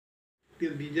त्यो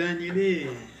बिजनीले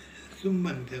सुम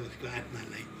भन्छ उसको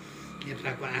आत्मालाई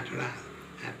नेत्राको 8वटा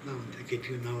आत्मा हुन्छ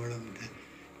केटीको 9वटा हुन्छ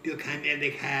त्यो खानेले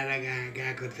खाएर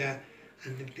गएको छ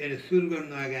अनि त्यसले सुरु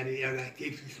गर्नु अगाडि एउटा केही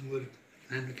किसिमको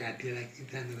सानो काटेर कि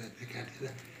सानो काटेर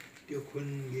त्यो खुन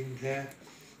दिन्छ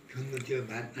खुनको त्यो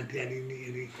भातमाथि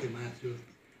अलिअलि त्यो मासु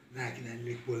राखेर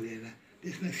अलिअलि पोलेर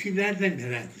त्यसमा सिधा चाहिँ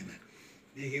राख्दैन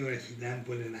एक एउटा सिधा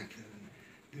पोलेर राख्छ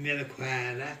तिनीहरूलाई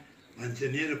खुवाएर भन्छ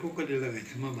मेरो कसले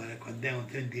लगाएछ म भएर खोज्दै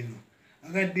आउँछ नि दिनु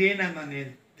अगर दिएन भने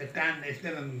त्यो टान यस्तै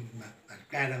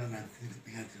काँडामा राख्छु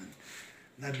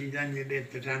न बिजनीले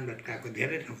त्यो टान भट्काएको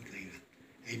धेरै ठाउँ छैन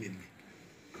अहिले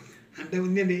अन्त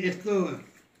उनीहरूले यस्तो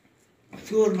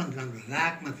स्वरमा छ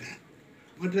रागमा छ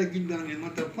म त गीत गाउने म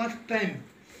त फर्स्ट टाइम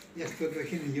यस्तो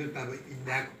देखेँ नि यो त अब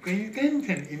इन्डियाको कहीँ पनि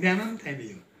छैन इन्डियामा पनि छैन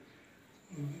यो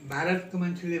भारतको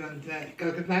मान्छेले भन्छ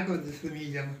कलकत्ताको जस्तो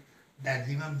म्युजियम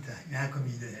दार्जिलिङमा पनि छ यहाँको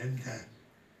म्युजियम छ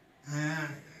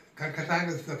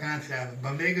कलकत्ताको जस्तो कहाँ छ अब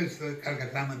बम्बईको जस्तो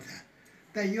कलकत्तामा छ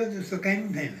त यो जस्तो कहीँ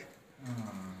पनि छैन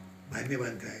भन्ने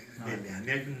भन्छ हामीले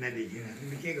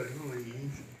नदेखिन के गर्नु यहीँ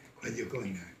खोजेको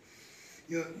होइन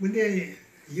यो उसले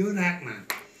यो रागमा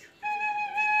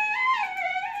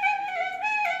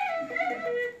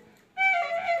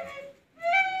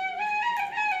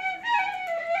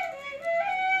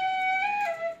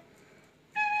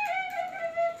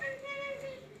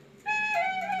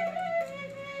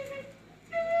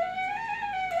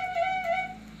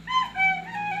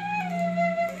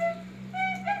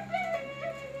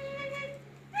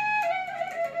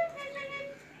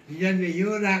यो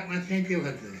रागमा चाहिँ के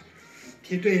भन्छ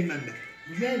छिटो हिँड्नु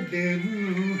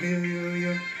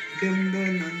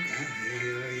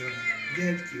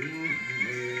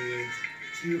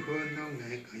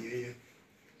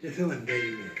त्यसो भन्छ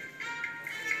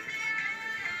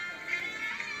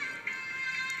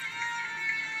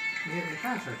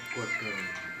कहाँ छ कोटको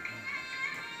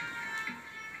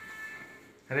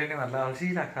रेने भन्दा अल्छी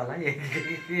लाग्छ होला के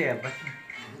हेर्दा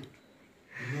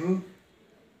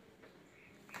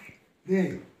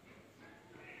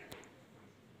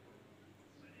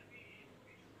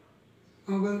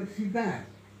Kalau sida,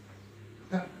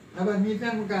 kalau nita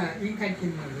muka ingkai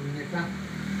cina nita,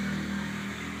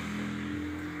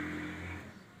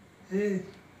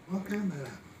 oh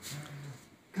kamera,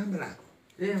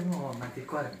 mau mati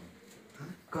korbi,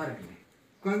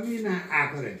 korbi na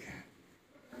aku rasa,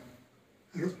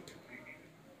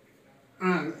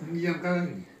 ni yang kau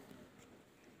ni,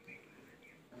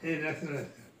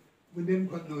 rasa, bukan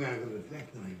kau tu aku rasa,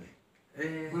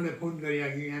 mana pun dari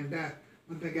lagi anda.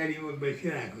 अन्त गाडीमा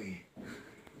बसिरहेको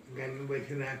गाडीमा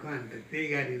बसिरहेको अन्त त्यही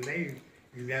गाडीलाई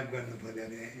reserve गर्नु पऱ्यो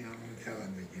अरे आउँछ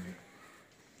भन्दाखेरि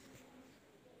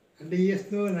अन्त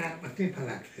यस्तो राग मात्रै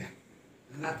लाग्छ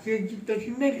लाग्छ गीत त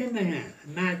सुन्दै थिएन यहाँ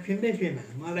नाच सुन्दै थिएन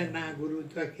मलाई ना गुरु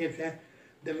छ के छ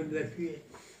जबरजस्ती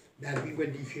दार्जिलिङको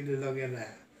डिसीले लगेर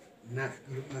नाच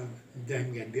ग्रुपमा जोइन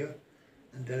गरिदियो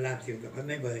अन्त लाप्चे त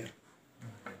भन्नै पऱ्यो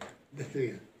जस्तो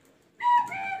यो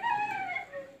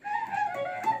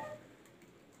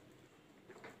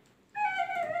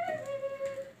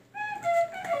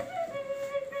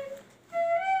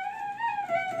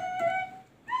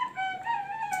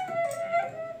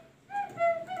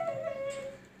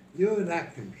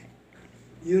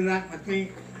यो रागमा चाहिँ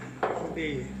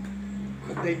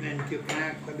खोज्दै मान्छे कहाँ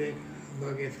खोज्दै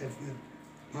लगेछ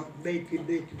ठक्दै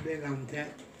टिप्दै लाउँछ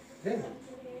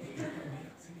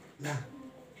ल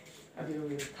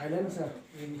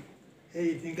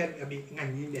tingkat kami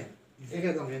ngaji dia saya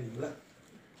kata orang ni lah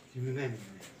sebenarnya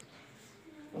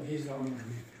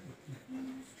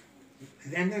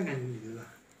ada yang ngaji tu lah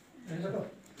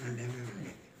ada yang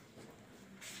ngaji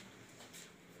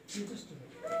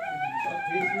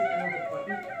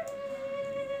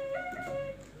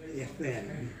yes lah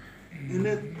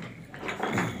ini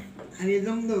hari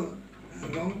dong tu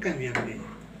rongkan yang ni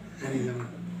hari dong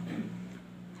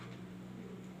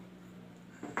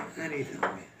hari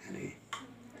sampai hari dong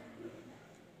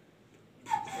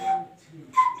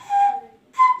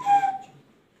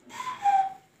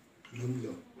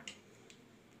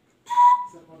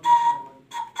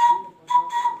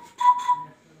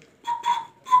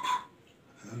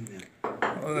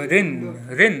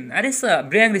Ren, ada sa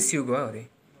brand resiu gua ore.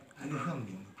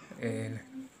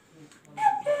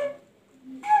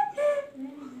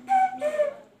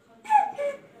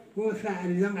 वो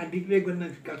सारी जंग अधिकले गुना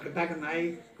कलकत्ता का नाई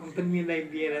company लाई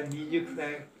दिया music सा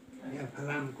या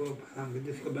फलाम को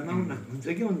जिसको बनाओ ना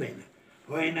उनसे क्यों नहीं ना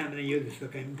वो है ना मैंने ये जिसको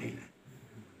कहीं थे ना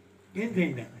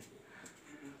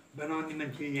बनाने में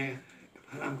चीज़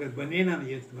फलाम कर बने ना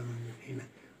ये जिसको बनाने थे ना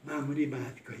मामूली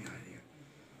बात कोई आ रही है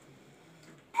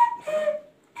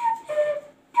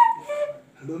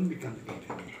don't become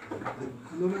catering.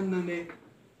 Lumanane,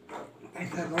 I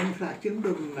said, long fraction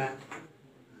don't that.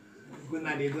 When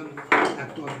I didn't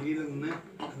have to deal with that,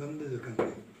 I don't do the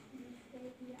country.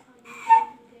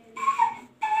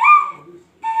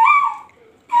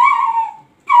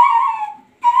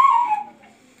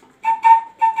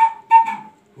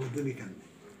 Who do become?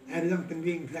 I don't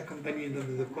think the company in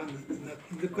the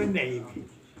conday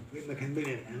with the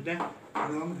company and that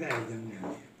long size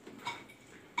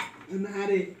and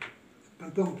I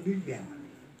don't please them.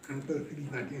 I'm totally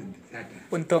not in that.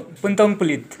 Puntong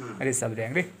pelit. Ada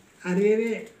sabrang deh.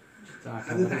 Ada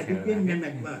tadi pun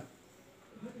jangan buat.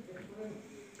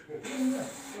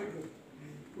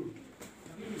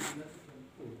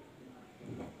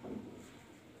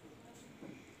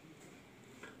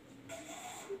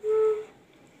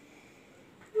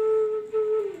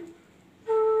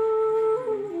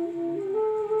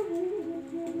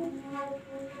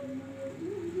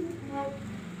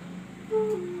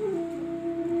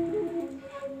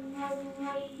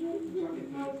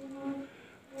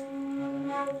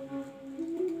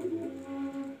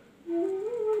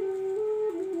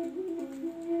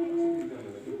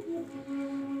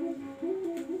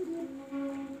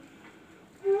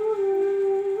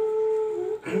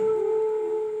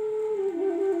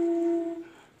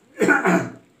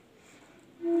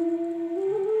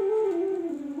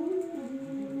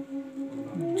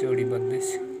 Jodi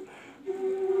bagdes.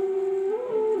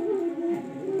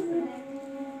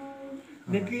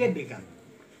 Netlihat dekat.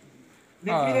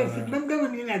 Netlihat senang kan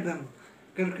menilai dam.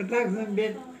 Kerketak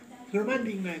sambil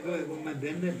terbanding nak kau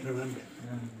kemudian dan terbanding.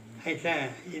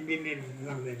 Aisyah ini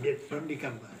sambil dia sendi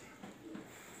kampai.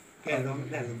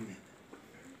 Kerong dalamnya.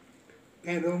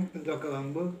 Kerong untuk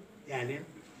kawambu, jadi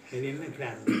hari ini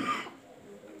kerang.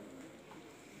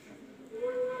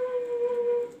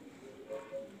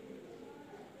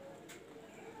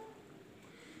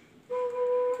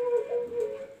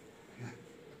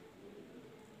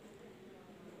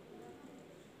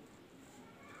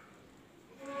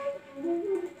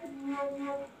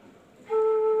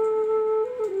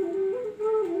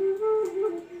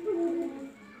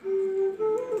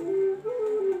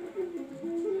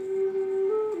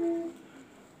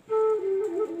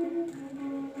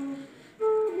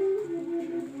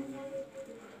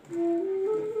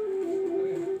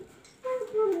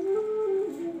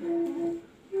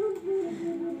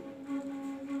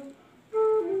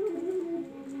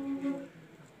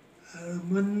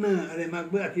 Ada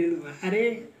makbul di rumah. Ada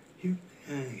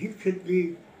hit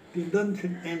di don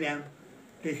sedang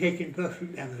desain terus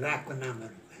sedang rakun nama.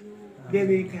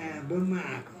 Jadi berma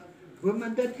aku.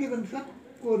 Berma tadi kan sab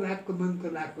korak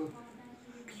aku.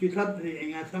 Kita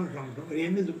dengan sama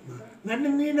ini semua. Nanti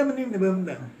ni dah mending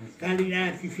berma. Kali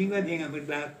ya si singa dengan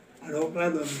berdak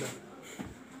aropla berma.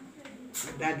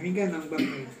 Dah tinggal nang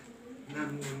berma.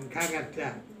 Nang kagat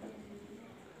cah.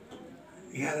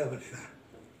 Ya dah besar.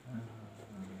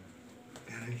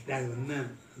 Kita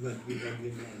guna buat kita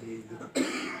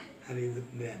hari itu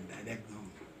berada ada kong.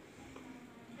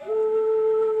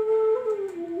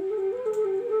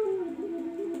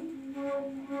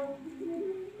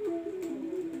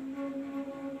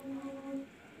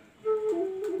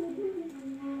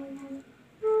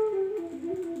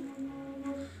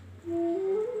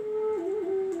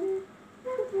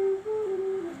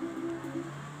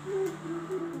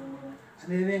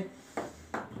 Ini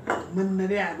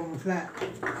menarik bangsa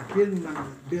akhir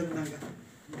nang dem nang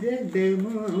dem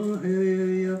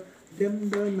yo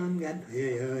dem do nang gan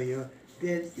yo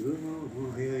dem chu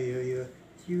yo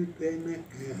chu te na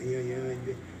yo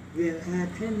we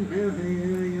aten yo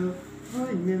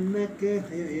hoy na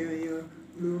yo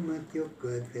lu ma kyo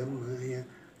ko dem yo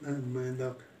ma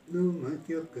dok lu ma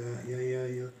kyo ko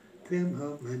yo tem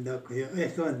ho ma dok yo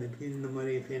son de pin no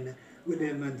mari fena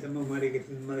udah man sama mari ke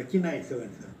mari kinai so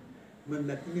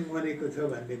Mendatangkan mereka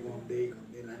coba deh ngombe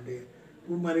nanti,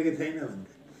 mereka saya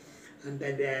nanti, anda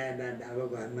ada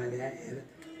apa malah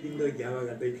Indo Jawa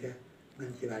kata saya,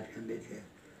 mencilatkan deh saya,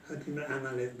 hati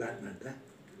amal lebat mata,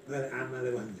 amal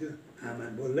wancu, amal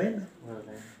boleh,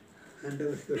 anda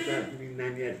usul ni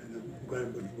nanya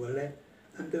bukan boleh,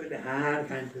 anda ada hal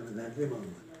kan sama semua,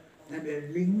 nanti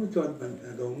lingmu coba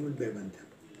bantah,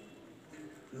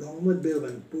 longmu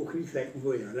dewan, pukri saya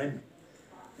boleh orang.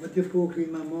 Macam pokri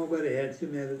mama ber head se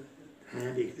med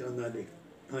handik så nadik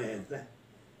no heter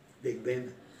dik ben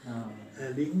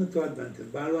dik med tåd bant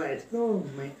balwa esto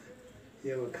me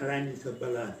yo karani so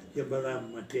bala yo bala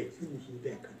matek sin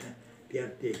hinde kata dia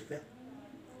tekta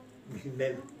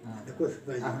misinden da kos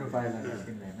ban आफ्नो पाइला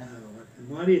मसिनले हैन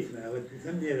मरिस ना वो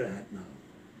समझे रहा ना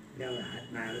क्या हाथ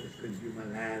ना उसको जुमा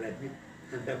लाया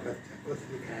अन्त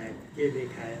कसले खायो केले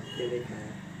खायो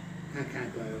कहाँ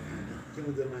गयो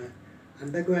जिउँदोमा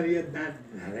अन्त गएर यो दाँत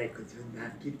हराएको छु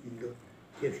दाँत टिपिँदो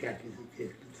केस काटिन्छु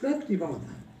केस सब टिपाउँछ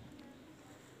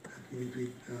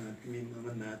तिमी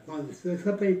ममा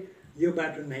सबै यो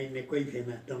बाटो नहिँड्ने कोही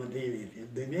थिएन त मात्रै हिँडेको थिएँ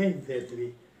दुनियाँ हिँड्छ यसरी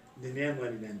दुनियाँ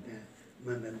मरिजान्छ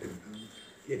मन्दन दुखाउनु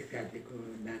केस काटेको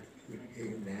दाँत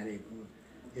झारेको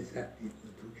यो सब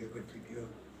थुकेको टुक्यो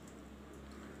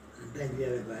अन्त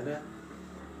लिएर गएर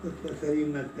उसको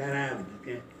शरीरमा तारा हुन्छ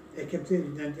त्यहाँ एकखेप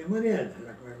चाहिँ जान्छ मरिहाल्छ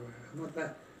म त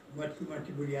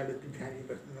मर्ची बुढियाले पिछाडि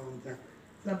बस्नु हुन्छ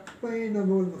सबै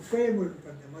नबोल्नु कोही बोल्नु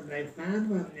पर्छ म त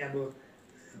सानो अब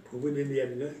फुपूले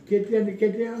लिएर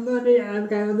केटी आउँदै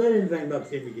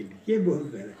लप्सेमी केटी के बोल्नु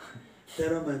होला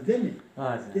तर भन्छ नि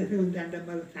त्यसो हुन्छ अन्त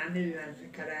मलाई सानै लान्छ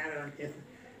कराएर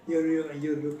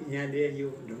यो रुख यहाँले यो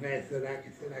ढुङ्गा यस्तो राख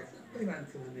सबै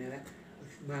मान्छे भनेर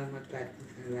मालमा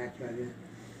राख्यो अरे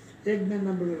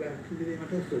एकजना बुढो तिमीले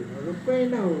मात्रै सोध्नु कोही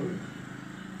नहोस्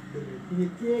तिमी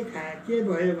के खायो के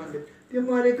भयो भन्दै त्यो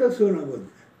मरेको स्वर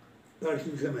बोल्छ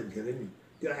तर्सिन्छ मान्छेले नि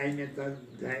त्यो आइने त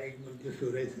एकदम त्यो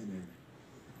स्वरै छैन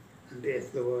अन्त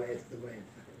यस्तो भयो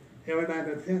एउटा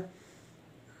थियो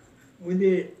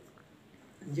उसले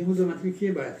जिउँदोमा चाहिँ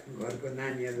के भयो घरको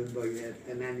नानीहरू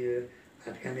बगिरहेको नानीहरू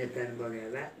भात खाने टाइम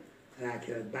बगेर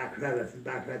राखेर बाख्रा रहेछ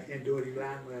बाख्रा चाहिँ डोरी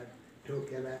लामो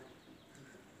ठोकेर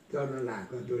चढ्न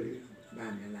लगाएको डोरी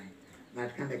बाँधेर भात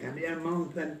खाँदै या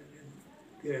माउथ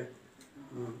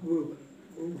त्यो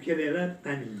उखेलेर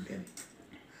तानिन्छ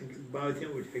अरे बाउ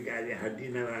चाहिँ उठ्यो गाडी हड्डी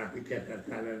नभएको च्याटर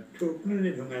सालेर ठोक्नु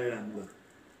नै ढुङ्गाले राम्रो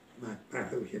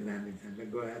पाखो उखेल लाँदैछ अन्त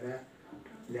गएर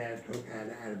ल्याएर ठोकाएर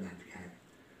आएर भात खाएर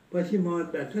पछि म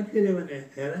त के अरे भने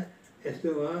हेर यस्तो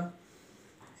भयो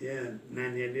यहाँ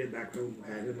नानीहरूले बाख्रो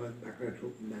खाएर म बाख्रा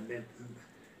ठोक्नु जान्दैन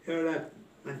एउटा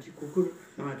मान्छे कुकुर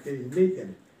समातेर हिँड्दै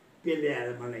थिएन त्यसले आएर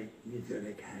मलाई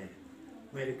निचोले खाएँ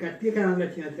मैले के कारणलाई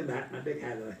चिना चाहिँ भात मात्रै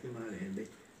खाएर अस्ति मलाई हेर्दै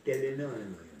त्यसले नै मलाई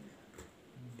भयो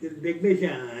त्यो देख्दैछ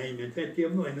होइन त्यो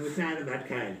पनि होइन उस आएर भात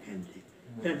खाएर खान्थे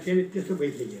त्यसले त्यस्तो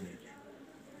भइसक्यो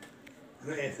र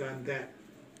यसो अन्त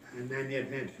नानीहरू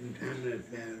चाहिँ सानो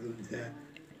रुन्छ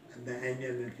अन्त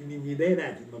आइनेहरू तिमी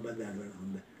निदाइरहेको थियौ म बजारबाट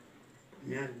आउँदा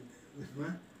यहाँ उसमा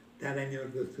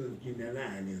तारानीहरूको सुन किनेर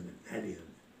हाल्यो भने हाल्यो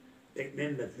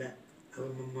प्रेग्नेन्ट रहेछ अब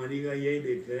म मरिगयो यही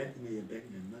देख्छ तिमी यो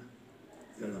प्रेग्नेन्टमा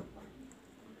चलाउ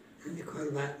अनि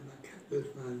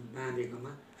उसमा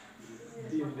बाँधेकोमा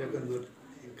 2 रुपियाँको नोट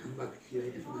खम्बाको सियो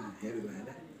यसमा हेर भएर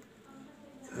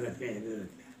छोरा चाहिँ हेरेर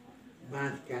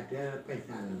बाँस काटेर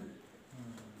पैसा हाल्नु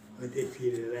हो त्यो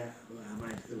फिरेर अब आमा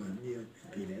यस्तो भन्यो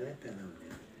फिरेर चलाउने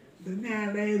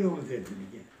दुनियाँलाई रोउँछ यसरी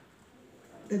क्या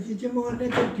त्यसपछि चाहिँ मर्ने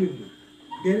कटिन्नु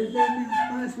धेरै जाने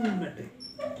 5 मिनट मात्रै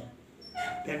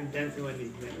त्यहाँदेखि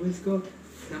भने उसको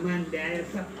सामान ल्याएर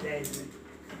सब ल्याएछ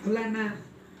फलाना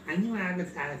हान्यौँ आएको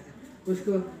छ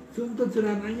उसको सुनको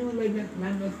चुरामा आयौँ लैजा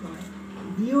लानुहोस्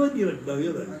दियो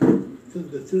भयो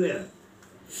सुनको चुरा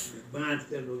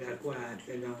बाँसको लुगाको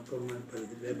हातले गाउँको मन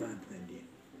परेको बाँसमा दिए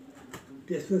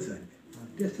त्यस्तो छ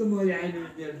त्यस्तो म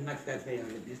अहिले नक्सा छ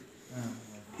अहिले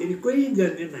फेरि कोही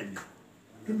गर्ने मान्यो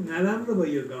त्यो नराम्रो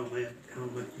भयो गाउँमा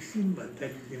ठाउँमा किसिम भन्छ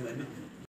किसिम भने